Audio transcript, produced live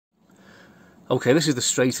Okay, this is the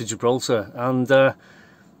Strait of Gibraltar, and the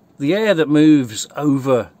air that moves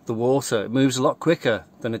over the water, it moves a lot quicker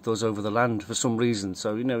than it does over the land for some reason.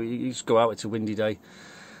 So, you know, you just go out, it's a windy day.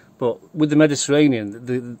 But with the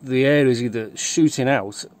Mediterranean, the air is either shooting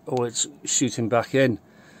out or it's shooting back in,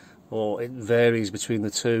 or it varies between the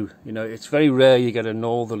two. You know, it's very rare you get a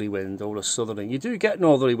northerly wind or a southerly. You do get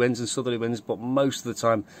northerly winds and southerly winds, but most of the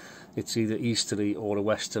time it's either easterly or a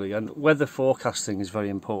westerly. And weather forecasting is very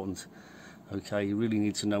important. Okay, you really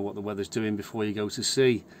need to know what the weather's doing before you go to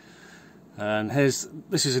sea. And this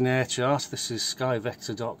is an air chart. This is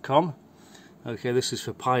skyvector.com. Okay, this is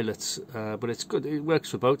for pilots, but it's good. It works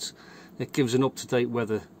for boats. It gives an up-to-date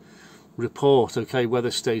weather report. Okay,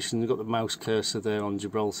 weather station. You've got the mouse cursor there on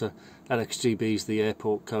Gibraltar. LXGB is the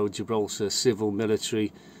airport code. Gibraltar civil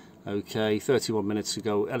military. Okay, 31 minutes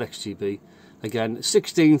ago. LXGB again.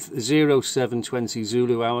 16th 07:20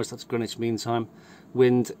 Zulu hours. That's Greenwich Mean Time.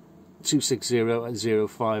 Wind 260 at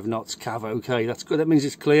 05 knots. Cav. Okay, that's good. That means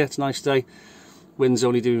it's clear. It's a nice day. Wind's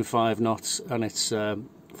only doing 5 knots, and it's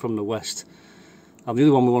from the west. And the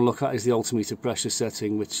other one we want to look at is the altimeter pressure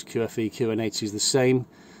setting, which QFE, QNH is the same.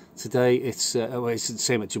 Today it's well, it's the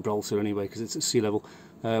same at Gibraltar anyway, because it's at sea level.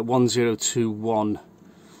 1021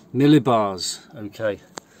 millibars. Okay.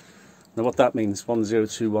 Now what that means,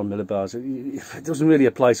 1021 millibars, it doesn't really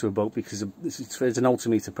apply to a boat because it's an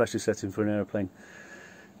altimeter pressure setting for an aeroplane.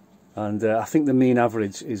 And I think the mean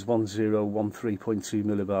average is 1013.2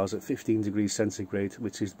 millibars at 15 degrees centigrade,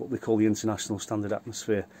 which is what we call the international standard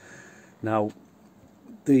atmosphere. Now,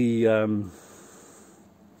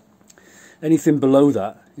 anything below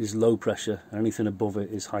that is low pressure, and anything above it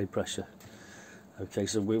is high pressure. Okay,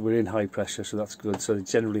 so we're in high pressure, so that's good. So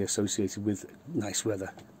it's generally associated with nice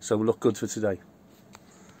weather. So we look good for today.